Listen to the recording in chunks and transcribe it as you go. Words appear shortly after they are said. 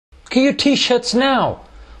Get your t-shirts now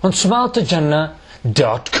on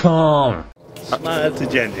smiletojannah.com. Smile to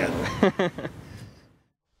Jannah.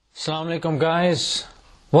 Assalamu alaikum guys.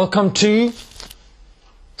 Welcome to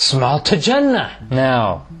Smile to Jannah.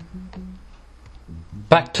 Now,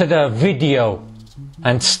 back to the video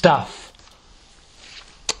and stuff.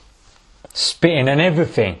 Spitting and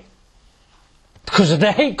everything. Because of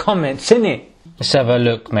the hate comments, innit? Let's have a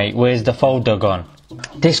look, mate. Where's the folder gone?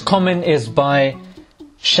 This comment is by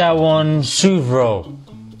Shawan Suvro.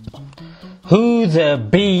 Who the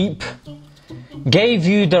beep gave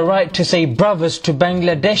you the right to say brothers to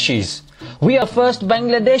Bangladeshis? We are first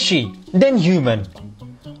Bangladeshi, then human.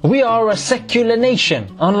 We are a secular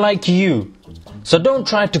nation, unlike you. So don't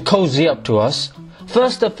try to cozy up to us.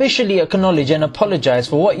 First officially acknowledge and apologize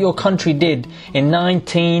for what your country did in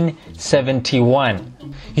 1971.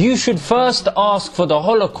 You should first ask for the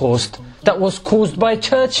Holocaust that was caused by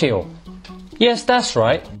Churchill. Yes, that's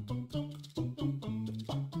right.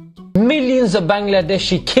 Millions of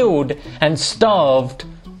Bangladeshi killed and starved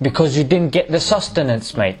because you didn't get the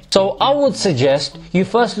sustenance, mate. So I would suggest you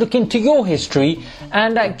first look into your history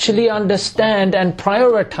and actually understand and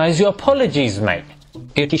prioritize your apologies, mate.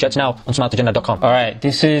 Get your t-shirts now on smiletojannah.com. Alright,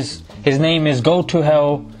 his name is Go to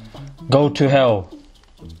Hell, Go to Hell.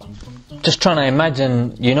 Just trying to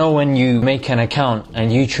imagine, you know when you make an account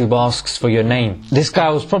and YouTube asks for your name. This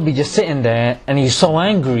guy was probably just sitting there and he's so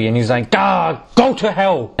angry and he's like, "Ah, go to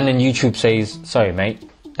hell!" And then YouTube says, "Sorry mate,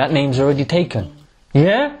 that name's already taken."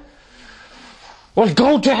 Yeah? Well,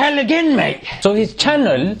 go to hell again, mate! So his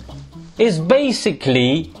channel is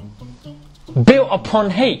basically built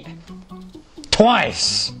upon hate.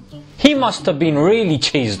 Twice. He must have been really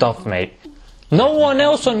cheesed off, mate. No one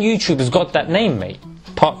else on YouTube has got that name, mate.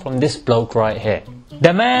 Apart from this bloke right here.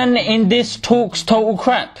 The man in this talks total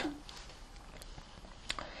crap.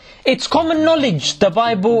 It's common knowledge the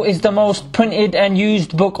Bible is the most printed and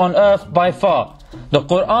used book on earth by far. The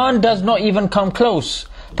Quran does not even come close.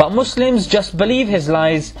 But Muslims just believe his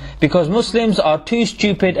lies because Muslims are too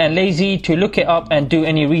stupid and lazy to look it up and do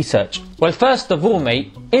any research. Well, first of all,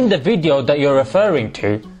 mate, in the video that you're referring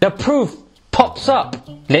to, the proof pops up.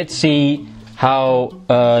 Let's see how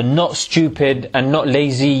not stupid and not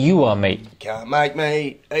lazy you are, mate. You can't make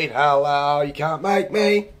me eat halal, you can't make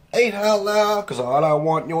me eat halal, cause I don't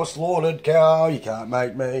want your slaughtered cow. You can't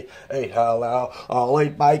make me eat halal, I'll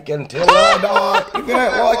eat bacon till I die. If you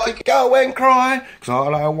don't like it, go and cry, cause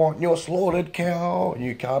I don't want your slaughtered cow.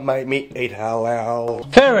 You can't make me eat halal.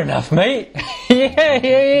 Fair enough, mate.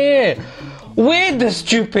 Yeah. We're the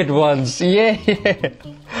stupid ones. Yeah.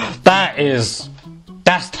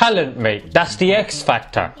 That's talent, mate. That's the X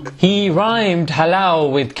factor. He rhymed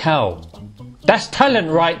halal with cow. That's talent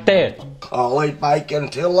right there. I'll eat bacon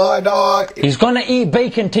till I die. He's gonna eat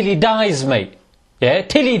bacon till he dies, mate. Yeah,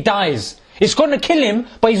 till he dies. It's gonna kill him,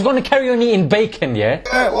 but he's gonna carry on eating bacon, yeah?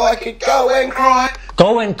 I don't like it, go and cry.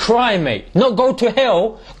 Go and cry, mate. Not go to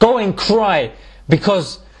hell, go and cry.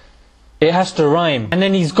 Because it has to rhyme. And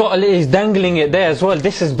then he's dangling it there as well.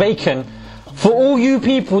 This is bacon. For all you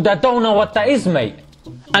people that don't know what that is, mate.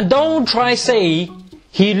 And don't try say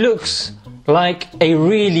he looks like a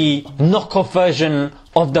really knockoff version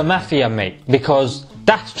of the Mafia, mate, because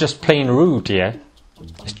that's just plain rude, yeah?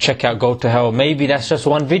 Let's check out Go to Hell. Maybe that's just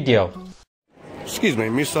one video. Excuse me,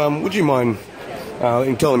 miss, would you mind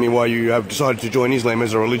in telling me why you have decided to join Islam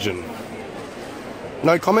as a religion?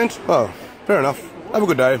 No comment? Oh, fair enough. Have a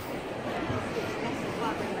good day.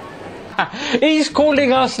 He's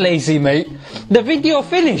calling us lazy, mate. The video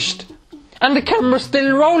finished. And the camera's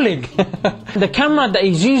still rolling. The camera that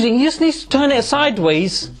he's using, he just needs to turn it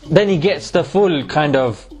sideways. Then he gets the full kind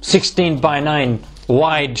of 16:9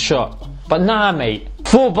 wide shot. But nah, mate.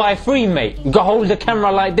 4:3, mate. You gotta hold the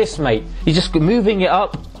camera like this, mate. You're just moving it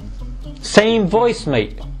up. Same voice,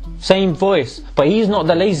 mate. Same voice. But he's not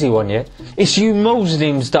the lazy one, yeah? It's you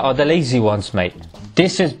Muslims that are the lazy ones, mate.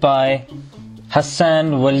 This is by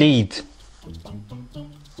Hassan Walid.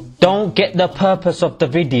 Don't get the purpose of the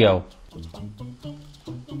video.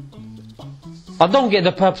 I don't get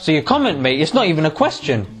the purpose of your comment, mate. It's not even a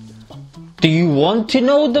question. Do you want to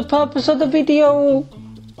know the purpose of the video?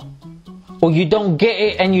 Or you don't get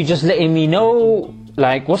it and you're just letting me know?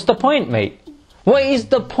 Like, what's the point, mate? What is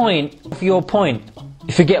the point of your point?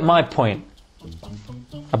 If you get my point.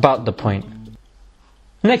 About the point.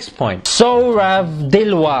 Next point. Sorav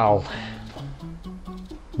Dilwal.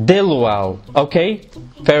 Dilwal. Okay,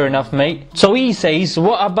 fair enough, mate. So he says,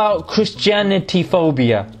 what about Christianity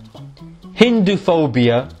phobia? Hindu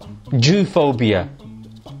phobia, Jew phobia.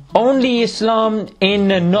 Only Islam in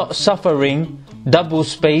not suffering, double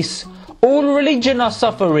space. All religion are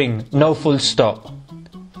suffering, no full stop.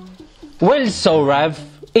 Well, so Rav,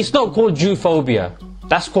 it's not called Jewphobia.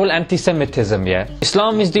 That's called anti-Semitism, yeah?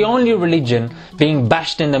 Islam is the only religion being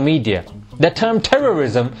bashed in the media. The term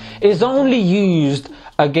terrorism is only used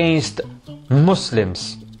against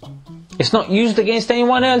Muslims. It's not used against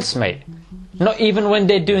anyone else, mate. Not even when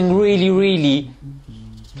they're doing really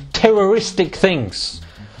terroristic things.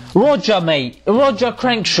 Roger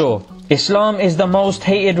Crankshaw. Islam is the most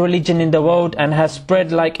hated religion in the world and has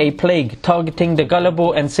spread like a plague, targeting the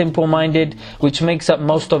gullible and simple-minded, which makes up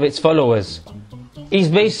most of its followers. He's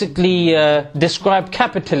basically described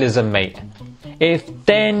capitalism, mate. It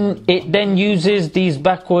then uses these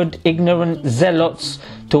backward, ignorant zealots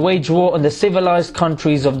to wage war on the civilized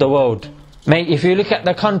countries of the world. Mate, if you look at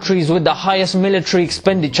the countries with the highest military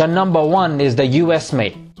expenditure, number one is the US,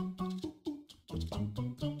 mate.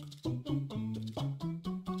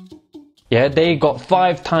 Yeah, they got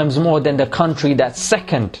 5 times more than the country that's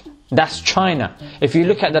second. That's China. If you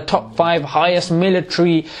look at the top 5 highest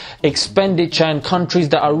military expenditure and countries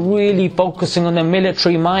that are really focusing on the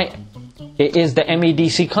military might, it is the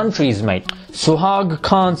MEDC countries, mate. Suhag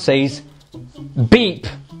Khan says, beep,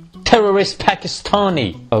 terrorist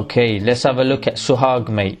Pakistani. Okay, let's have a look at Suhag,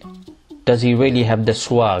 mate. Does he really have the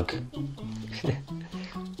swag?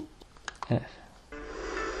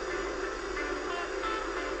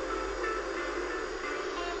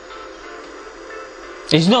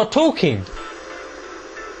 He's not talking.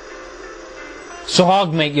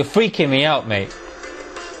 Suhag, mate, you're freaking me out, mate.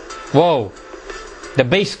 Whoa. The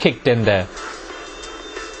bass kicked in there.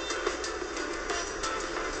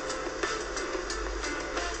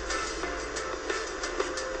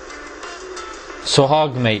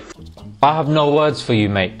 Suhag, mate, I have no words for you,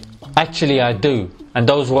 mate. Actually, I do. And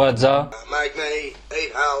those words are... Make me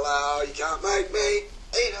eat halal, you can't make me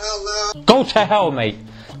eat halal. Go to hell, mate.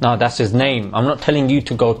 No, that's his name. I'm not telling you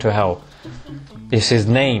to go to hell. It's his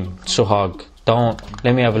name, Suhag. Don't.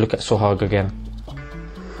 Let me have a look at Suhag again.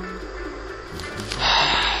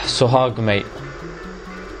 Suhag, mate.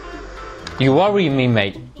 You worry me,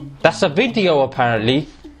 mate. That's a video, apparently.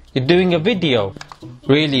 You're doing a video.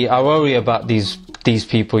 Really, I worry about these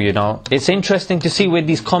people, you know. It's interesting to see where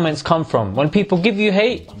these comments come from. When people give you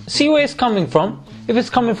hate, see where it's coming from. If it's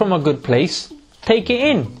coming from a good place, take it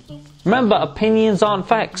in. Remember, opinions aren't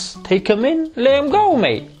facts. Take them in, let them go,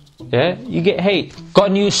 mate. Yeah, you get hate. Got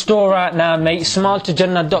a new store out now, mate.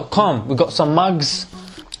 SmileToJannah.com. We got some mugs.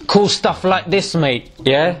 Cool stuff like this, mate.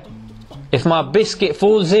 Yeah. If my biscuit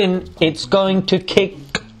falls in, it's going to kick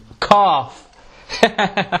calf.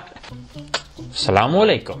 Assalamu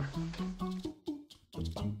alaikum.